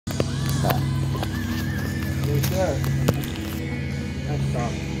Right there. That's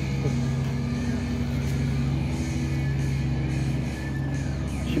all.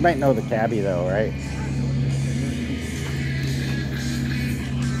 She might know the cabbie though, right?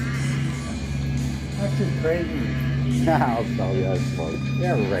 That's just crazy. I'll tell you that's funny.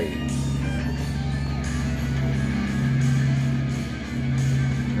 Yeah, right.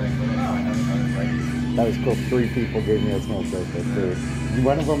 That was cool. 3 people gave me a smoke bracelet too.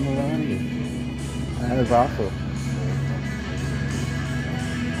 One of them was on me. That was awesome.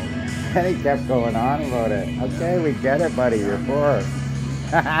 And he kept going on about it. Okay, we get it, buddy. You're poor.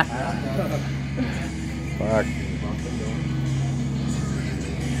 Fuck.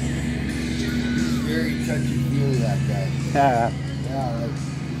 He's very touchy-feely, that guy. Yeah. Yeah, like,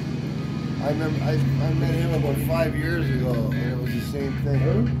 I remember I met him about 5 years ago, and it was the same thing.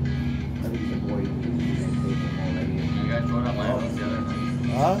 I think the boy already. You guys showed up at my house the other night.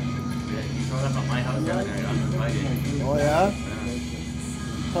 Huh? Yeah, you showed up at my house the other night. Uninvited. Oh yeah?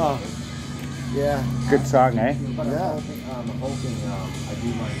 Huh. Yeah. Good song, eh? But Yeah. I'm hoping I do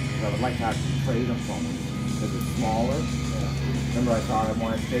my. I would like to actually trade a phone because it's smaller. Remember, I thought I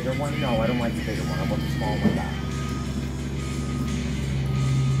wanted a bigger one. No, I don't like the bigger one. I want the small one back.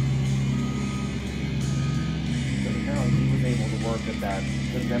 No, he was able to work at that.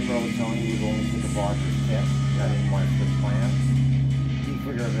 Remember, I was telling you he would only take a Rogers tip. I didn't want to switch plans. He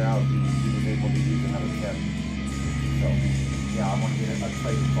figured it out. He was able to use another tip. So, yeah, I want to get a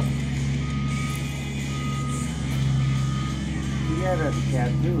trade phone. He had a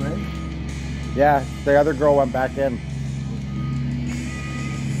cat too, right? Yeah, the other girl went back in.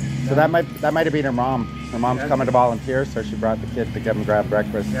 So that might have been her mom. Her mom's coming to volunteer, so she brought the kid to come and grab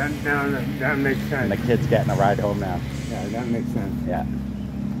breakfast. That makes sense. And the kid's getting a ride home now. Yeah, that makes sense. Yeah.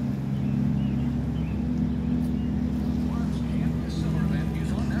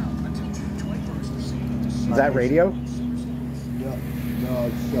 Is that radio? Yeah. No,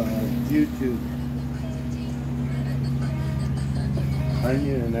 it's YouTube. I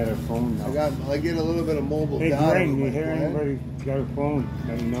need another phone now. I get a little bit of mobile Hey, data. Glenn, with you my hear plan. anybody got a phone?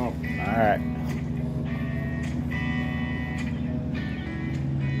 Let me know. All right.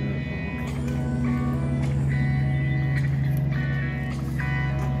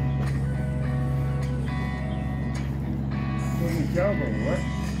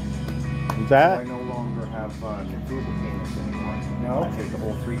 What's that? I no longer have approval payments anymore. No? I take the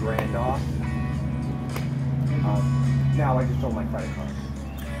whole $3,000 off. Now I just sold my credit card.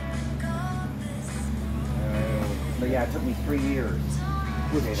 But yeah, it took me 3 years.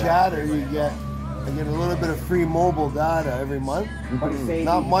 With Okay, Chatter, I get a little bit of free mobile data every month. But it saved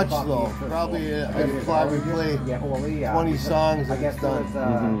Not me much from though. talking to Probably I Crystal. could probably play Yeah, well, yeah. 20 songs I and guess it's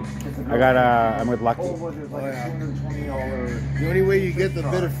done. I got I'm with Lucky. There's like Oh, yeah. a $220. The only way you get the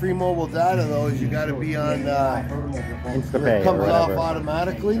bit of free mobile data though is you got to be on. Instapay It or comes off whatever.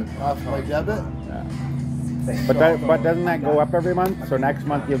 automatically off my debit. But doesn't that go up every month? So next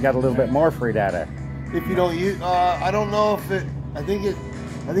month you'll get a little bit more free data. If you don't use, I don't know if it. I think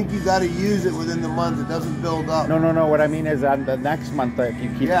you got to use it within the month. It doesn't build up. No. What I mean is on the next month, if you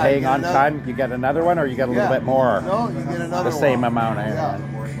keep Yeah, paying you get on another- time, you get another one, or you get a little Yeah. bit more. No, you get another The same one. amount. Yeah.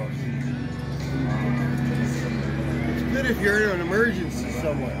 It's good if you're in an emergency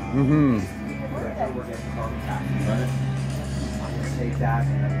somewhere. Mm-hmm. Take that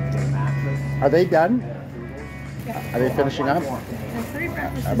and then get a mattress. Are they done? Are they finishing up? Free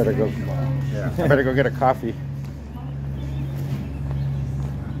breakfast. I better go. I better go get a coffee.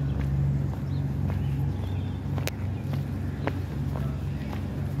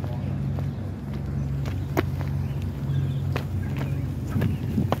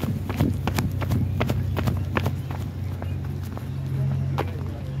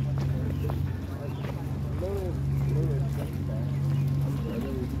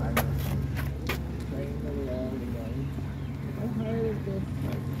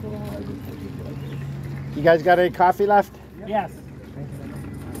 You guys got any coffee left? Yes.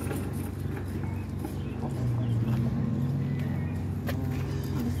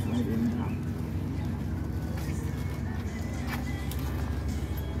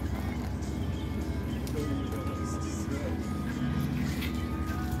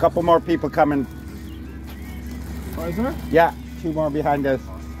 Couple more people coming. Oh, is there? Yeah, 2 more behind us.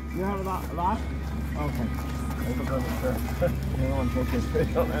 You have a lot? Okay.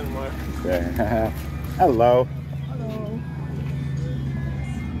 Yeah. Hello.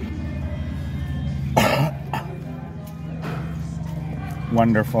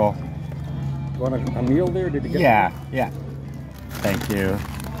 Wonderful. You want a meal there? Did you get Yeah. Thank you.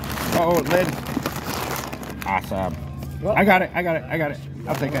 Oh, lid. Awesome. I got it.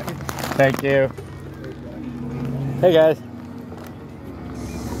 I'll take it. Thank you. Hey guys.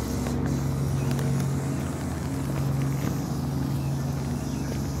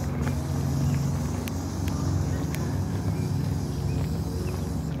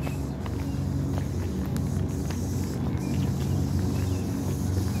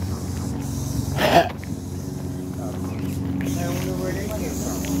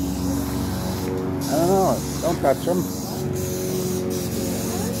 I don't know. Don't touch them.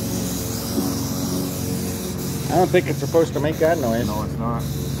 I don't think it's supposed to make that noise. No, it's not.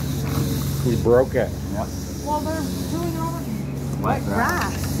 He broke it. Yep. Well, they're doing all the wet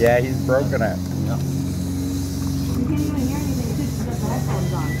grass. Yeah, he's broken it. Yep. You can't even hear anything because you got the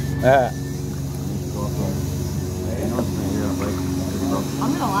headphones on.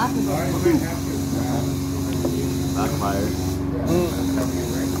 I'm gonna laugh at this. Backfired.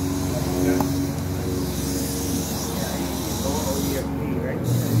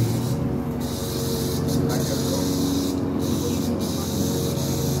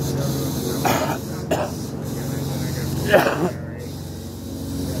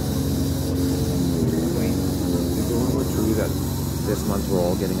 This month we're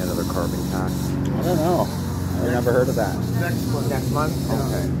all getting another carbon tax. I don't know. I never heard of that. Next month?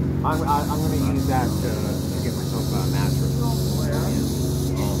 Okay. I'm going to use that to get myself a mattress.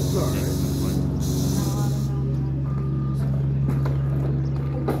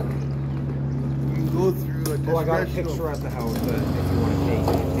 You can go through a Well, I got a picture at the house that if you want to take,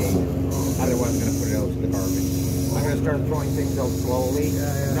 you can take. Otherwise, I'm going to put it out to the garbage. I'm going to start throwing things out slowly.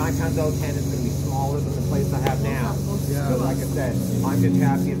 9 times out of 10, it's going to be smaller than the place I have now. So like I said, I'm just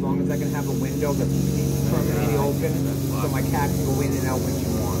happy as long as I can have a window that's permanently open so my cat can go in and out when she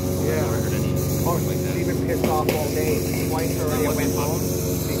wants. Oh, she's been pissed off all day. Twice already I went home.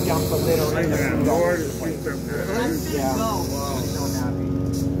 She jumped the litter in the door. Yeah. Wow. She's not happy.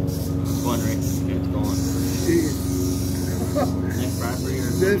 It's fun, right? It's going. Next property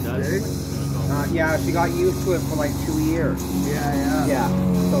or This, Yeah, she got used to it for like 2 years. Yeah. Yeah.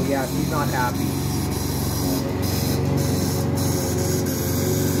 So yeah, she's not happy.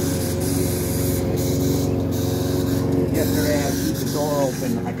 Yesterday I had to keep the door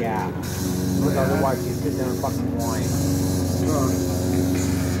open a gap. Because otherwise she'd sit there and fucking whine.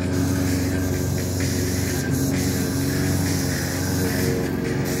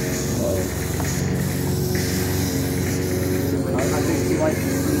 I think she likes the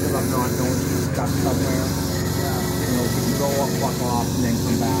freedom of not knowing she's stuck somewhere. You know, she can go off, fuck off, and then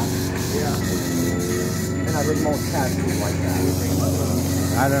come back. And I think most cats do like that.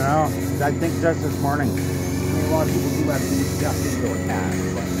 I don't know. I think just this morning. I mean, a lot of people do have these just indoor cats,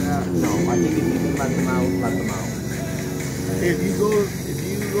 but no, I think if you can let them out, let them out. If you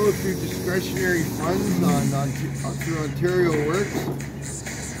go through discretionary funds through Ontario Works,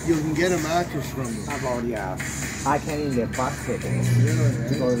 you can get a mattress from them. I've already asked. I can't even get bus tickets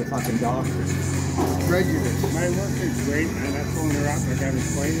to go to the fucking doctor. Prejudice. My work is great, man. That's phoned her up. I got to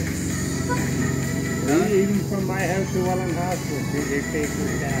explain it. Even from my house to Welland Hospital, they pay for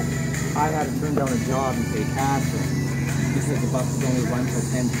the cab. I had to turn down a job and pay cash because the buses only run till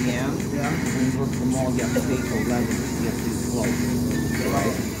 10 p.m. Yeah. When you go to the mall, you have to stay till 11 to get too close.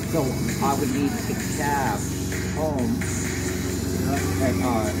 Right? So I would need to take a cab home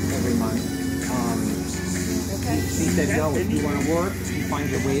every month. She said, no, if you want to work, you find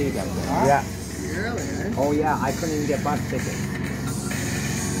your way to get there. Yeah. Really, eh? Oh yeah, I couldn't even get bus tickets.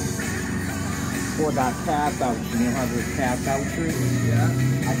 For that cab voucher, you know how there's cab vouchers? Yeah.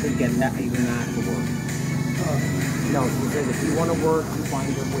 I could get that even after work. No, she said if you want to work, you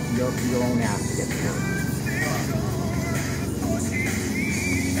find your own ass to get to work.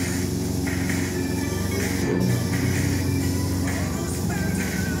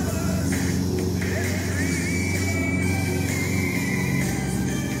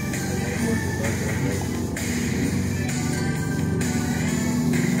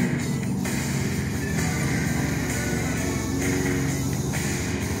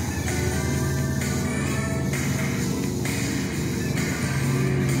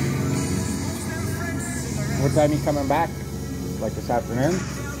 What time are you coming back? Like this afternoon?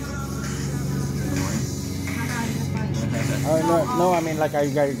 Oh no, I mean like, are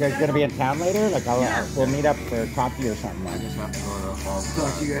you guys gonna be in town later? Like, we'll meet up for coffee or something. I just have to go to all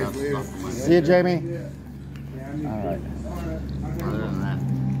Talk to you guys later. See you, Jamie. All right. Other than that,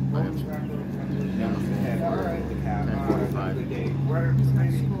 I have down to 10:45.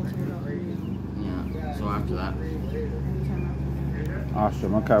 Yeah, so after that.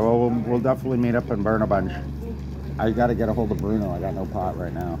 Awesome. Okay. Well, we'll definitely meet up and burn a bunch. I got to get a hold of Bruno. I got no pot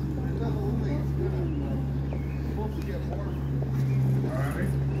right now.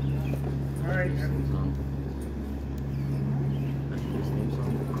 theme song. That's his theme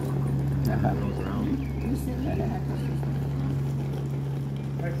song. Goes around. You said you had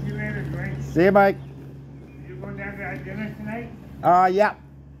I'll see you later, Dwayne. See you, Mike. You going down to our dinner tonight? Yeah. All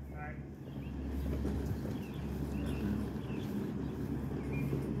right.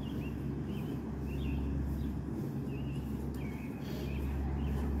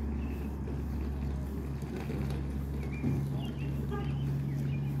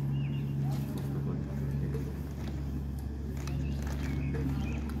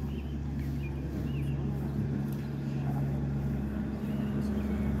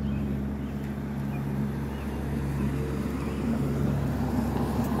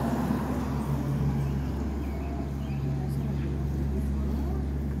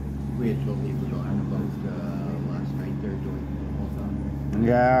 We had told people to learn about last night there doing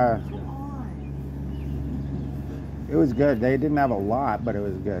Yeah. on. It was good. They didn't have a lot, but it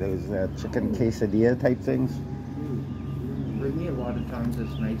was good. It was chicken quesadilla type things. For me, a lot of times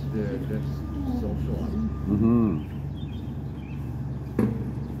it's nice to just socialize. Mm-hmm.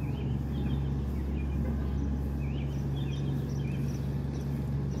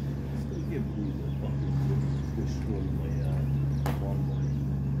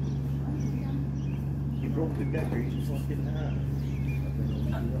 He broke the deck, or he's fucking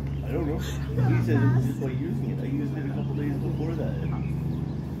I don't know. He said it was just by using it. I used it a couple days before that.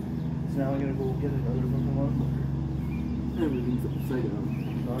 So now I'm gonna go get another fucking lawnmower. Everything's upside down.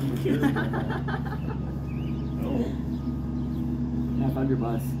 No.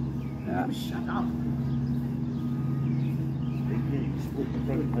 $500. Yeah. Shut up. They can't split the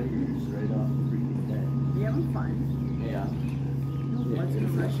front tires right off the freaking deck. You having fun? Yeah. What's gonna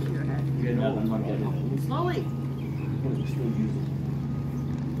rush in your head? Yeah, no, I'm not getting it. Slowly. But we still use it.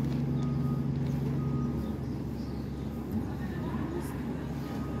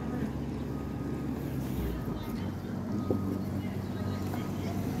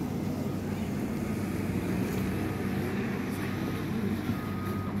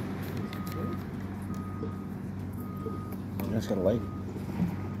 Just got a light.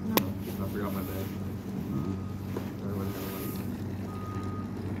 I forgot my bag. Sorry, what the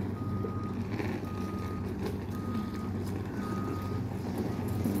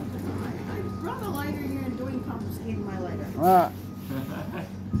I brought a lighter here and Dwayne confiscated my lighter.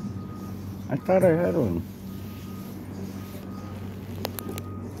 I thought I had one.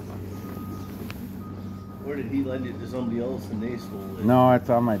 Or did he lend it to somebody else and they stole it? No, it's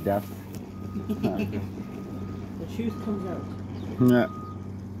on my desk. The truth comes out. Yeah.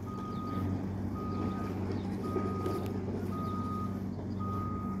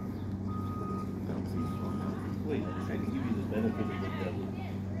 Wait, I'm trying to give you the benefit of the doubt.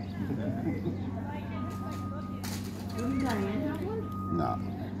 Didn't Diane have one? No.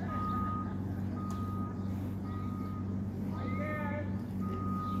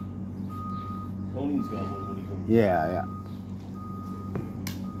 Tony's got one when he comes. Yeah.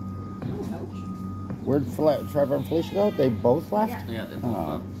 Oh, ouch. Where'd Trevor and Felicia go? They both left? Yeah. Yeah, that's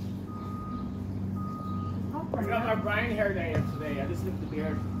Oh. Oh, I got my Brian hair day yesterday. I just nipped the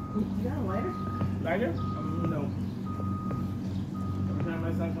beard. You got a lighter? Lighter? No. Every time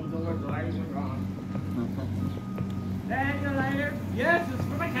my son comes over, the lighters are gone. Dad, your lighter? Yes, it's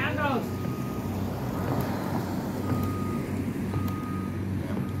for my candles.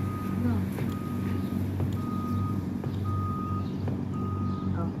 No.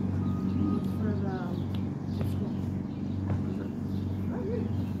 Oh. It's for the school.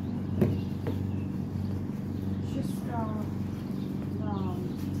 It's just from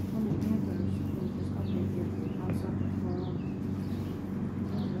the Panthers who just updated your house up for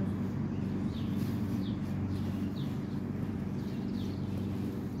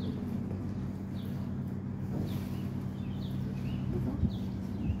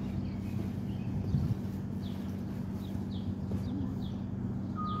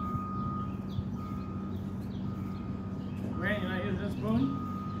Ran, you not use this spoon?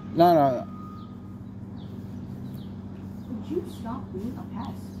 No. Would you stop being a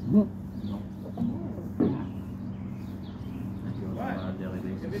pest? No. No. On a daily If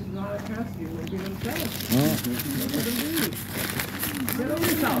basis. it's not a test, you will be themselves. Mm. Get over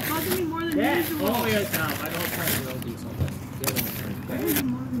yourself. Bugging me more than Yeah, usual. over yourself. I don't try to do something. Get over it. Bugging me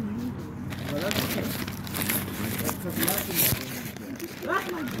more than usual. Well, that's okay. That's because nothing That's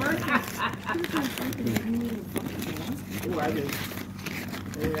my birthday. Here's my birthday. You need a fucking dance. Oh, I did.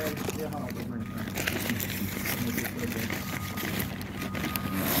 Yeah, how I did my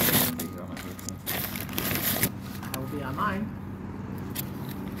I will be on mine.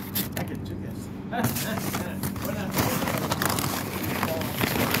 I can do this. We're not-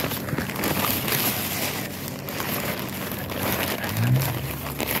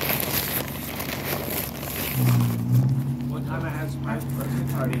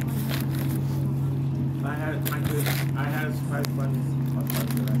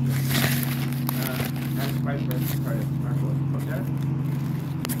 first started marshmallows cooked there.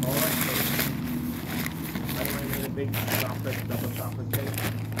 All right, I made a big chocolate, double chocolate cake.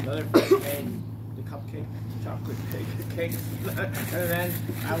 Another friend made the cupcake, chocolate cake. And then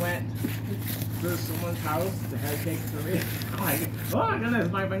I went to someone's house to have cake for me. I'm like, oh my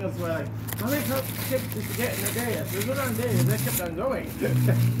goodness, my fingers were like, how many cupcakes did you get in a day? I said, on days. They kept on going.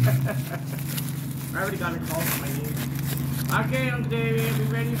 I already got a call from my niece. Okay, Uncle Davey, are we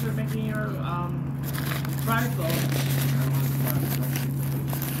ready for making your fries though?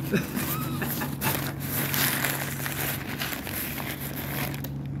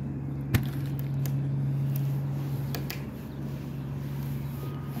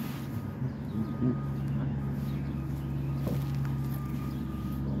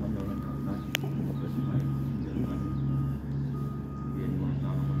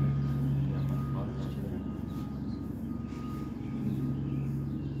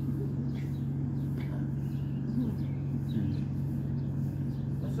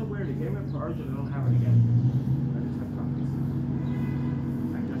 Cards, and I don't have it again. I just have copies.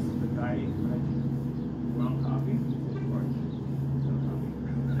 I guess the guy wrong copy.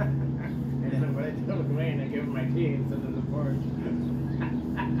 And then when I tell Dwayne, I give him my key and send him the forge.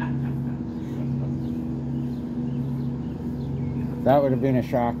 That would have been a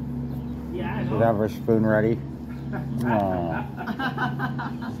shock. Yeah, I know. Should have her spoon ready. Aww.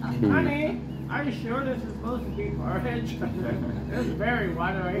 Honey, are you sure this is supposed to be porridge? It's very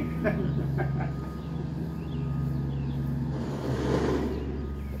watery.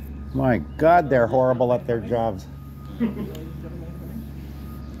 My God, they're horrible at their jobs. That's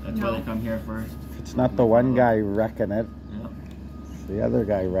why they come here first. If it's not the one guy wrecking it, Yep. it's the other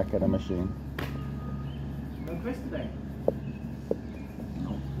guy wrecking a machine. No fish today.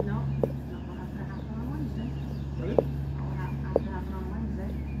 No, we'll have to happen on Wednesday. Really? I'll have to happen on Wednesday.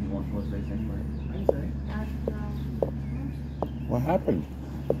 You want those days anyway. Wednesday. What happened?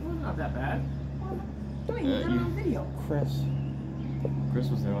 Well, not that bad. Doing it on video. Chris. Chris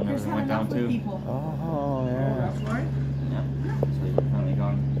was there when Chris everyone had went down enough with too. people. Oh, Oh, yeah. that's right. Yeah. So he was finally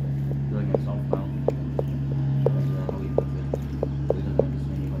gone doing it southbound. He doesn't want to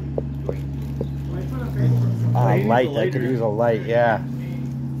see anybody doing Well, I put a Facebook. Ah, he needs light. a I could lighter. use a light, yeah. I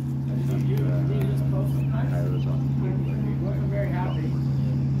was on. Wasn't very happy.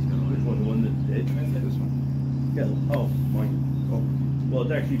 Which one? The one that's dead? This one. Yeah. Oh, mine. Oh. Well,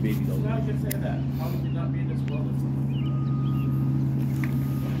 it's actually baby dog. No, I should say that. How would you not be in this world with someone?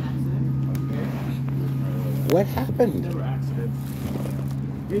 What happened? There were accidents.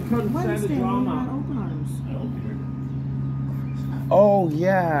 He couldn't stand the Wednesday, we were at drama. Open Arms. Oh,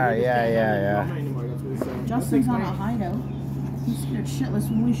 yeah, He yeah, can't yeah, stand the yeah. drama anymore, that's what he said. Justin's on a That's hideout. He's scared shitless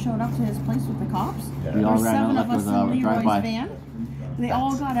when we showed up to his place with the cops. Yeah. There We were all ran 7 out of like us it was in a Leroy's drive-by. van. They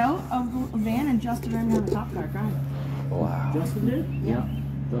all got out of the van and Justin ran behind the cop car crying. Wow. Justin did? Yeah.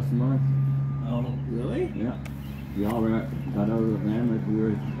 Justin Morris. Oh. Really? Yeah. We all got out of the van like we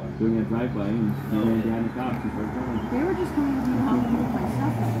were doing a drive-by and he ran behind the cops and started going. They were just coming to me how to move my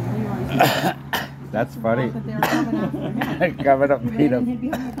stuff up in Leroy's van. That's funny. That they were coming after him. Coming up, He beat ran and him. hid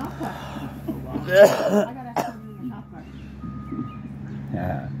behind the cop car. I got escorted in the cop car.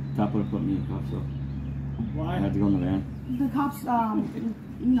 Yeah. Cop would have put me in cuffs so I Why? had to go in the van. The cops,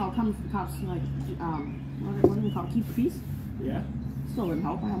 comes the cops like, what do we call it? Keep the peace? Yeah. Still didn't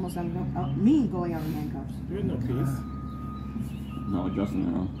help. I almost ended up, me going out in handcuffs. There is no peace. Not with Justin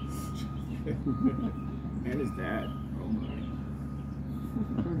around. And his dad. Oh my.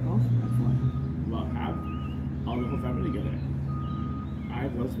 For both, that's why. Well, have all the whole family together. I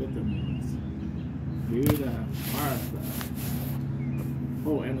was with them once. Rita, Martha.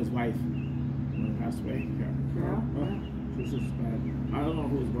 Oh, and his wife. When he passed away. Yeah. Carol? Oh, this is bad. I don't know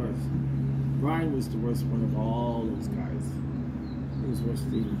who was worse. Brian was the worst one of all those guys. He was worse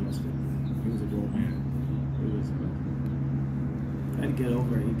than even Justin. He was a grown man. He was I had to get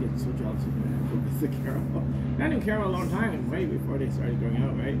over it. He'd get so jealous of me. With the Carol. I knew Carol a long time, way before they started going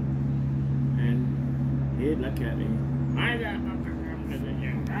out, right? And he'd look at me. I got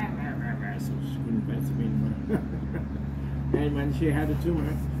so she couldn't fancy me anymore. And when she had a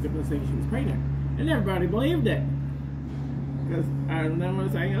tumor, people saying she was pregnant. And everybody believed it. Because then I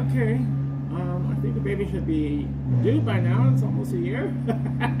was like, okay, I think the baby should be due by now. It's almost a year.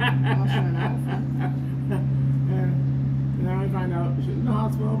 And now I find out she's in the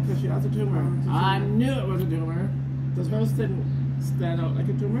hospital because she has a tumor. I knew it was a tumor. Does hers didn't stand out like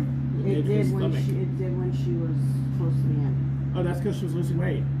a tumor? It did when stomach. she was close to the end. Oh, that's because she was losing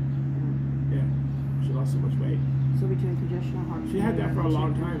weight. Yeah, she lost so much weight. So between congestional heart failure. She had that for a and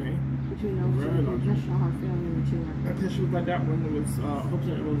long tumor. time, eh? Between those Very two, long time. congestional heart failure and the tumor. Because she was like that when it was, hoping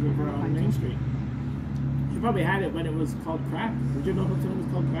it was over on Main Street. She probably had it when it was called crack. Did you know Hoopcenter was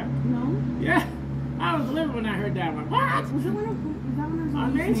called crack? No. Yeah. I was living when I heard that. I'm like, what? Was that when it was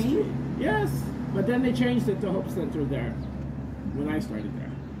On Main Street? Yes. But then they changed it to Hope Center there when I started there.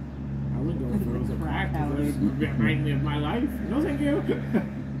 I wouldn't go if it was a crack because it would remind me of my life. No, thank you.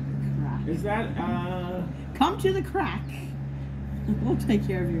 Crack. Is that, Come to the crack. We'll take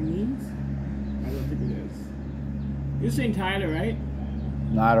care of your needs. I don't think it is. You're saying Tyler, right?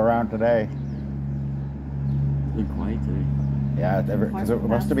 Not around today. Been quiet today. Yeah, because it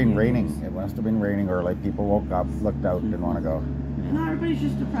must have been raining. It must have been raining, or like people woke up, looked out, didn't want to go. No, everybody's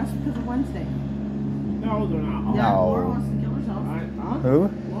just depressed because of Wednesday. No, they're not. Yeah, No. Laura wants to kill herself. Huh? Who?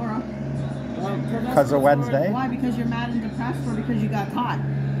 Laura. Because of Wednesday? Why? Because you're mad and depressed, or because you got caught?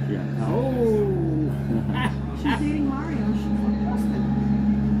 Yeah. Oh. She's dating Mario. She's like Justin.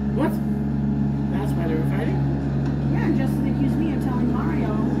 What? That's why they were fighting? Yeah, and Justin accused me of telling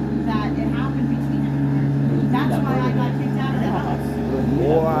Mario that it happened between them. That's why I got kicked out of the house.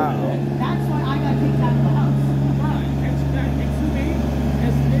 Wow. That's why I got kicked out of the house. Right. Excuse me.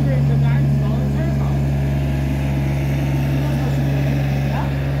 It's literally the guy installing her house.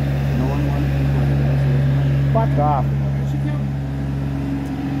 No one wanted to play that. Fuck off. She can't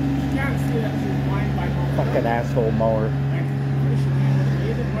see that she's blind by home. Fucking asshole mower. Like, she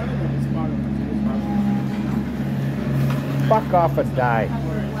can't. Either one of them is part of it. Fuck off and die.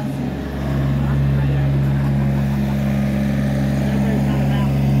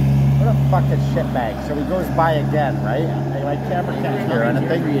 What a fucking shitbag. So he goes by again, right? Hey, my camera can't hear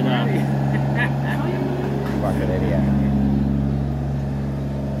anything. Fucking idiot.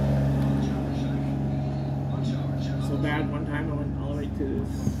 So bad, one time I went all the way to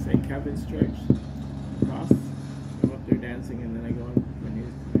St. Kevin's Church. Across. I'm up there dancing, and then I go on my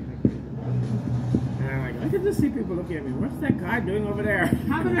knees. And I'm like, I can just see people looking at me. What's that guy doing over there?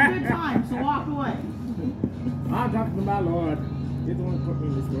 Having a good time, so walk away. I'm talking to my Lord. He's the one who put me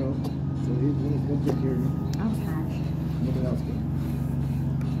in this world. So he's the one who's going to take care of me. I was hatched. Nobody else can.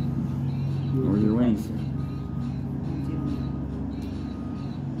 Or your wings.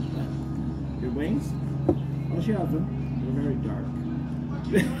 Your wings? Oh, she has them. They're very dark.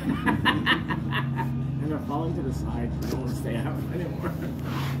 And they're falling to the side. I don't want to stay out anymore.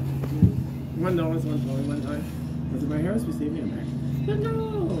 One notice, one told me one time. I said, my hair is receiving it back. I said,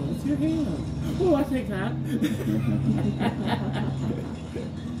 no, it's your hair. Oh, I take that.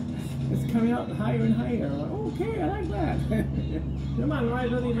 It's coming out higher and higher. I'm like, okay, I like that. Come on, why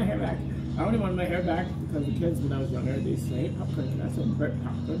don't I need my hair back? I only wanted my hair back because the kids, when I was younger, they say popcorn. And I said, Bert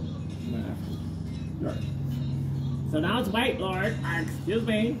popcorn. Lord. So now it's white, Lord. Excuse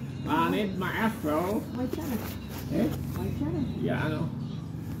me. I need my afro. White cheddar. Eh? White cheddar. Yeah, I know.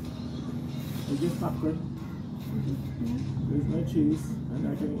 It's just popcorn. There's no cheese. I'm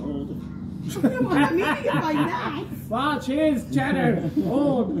not getting old. What do you mean like that? Wow, cheese, cheddar,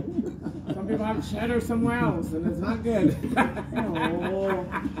 old. Some people have cheddar somewhere else, and it's not good. I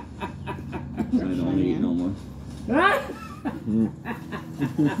don't eat no more.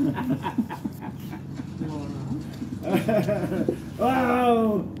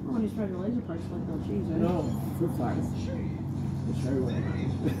 Oh! When you spread your laser parts like no cheese, right? No, fruit flies. The cherry one.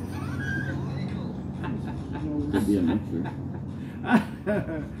 Could be a mixture.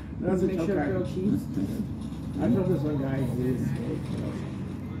 That's a Make joke. sure grilled cheese. I told this one guy he's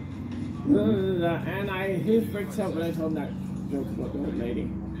and he freaks out when I told him that joke about the old lady.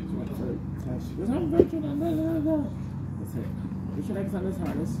 She went for a test. She goes, I'm virgin, I'm blah, blah, blah. I said, put your legs on this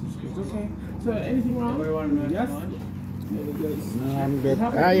harness. She goes, okay. So anything wrong? Yes. No, I'm good.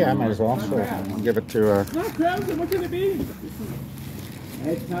 Yeah, I might as well. So I'll give it to Not crabs, what can it be?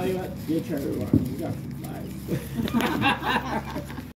 I tell you what, your cherry one. You got some flies.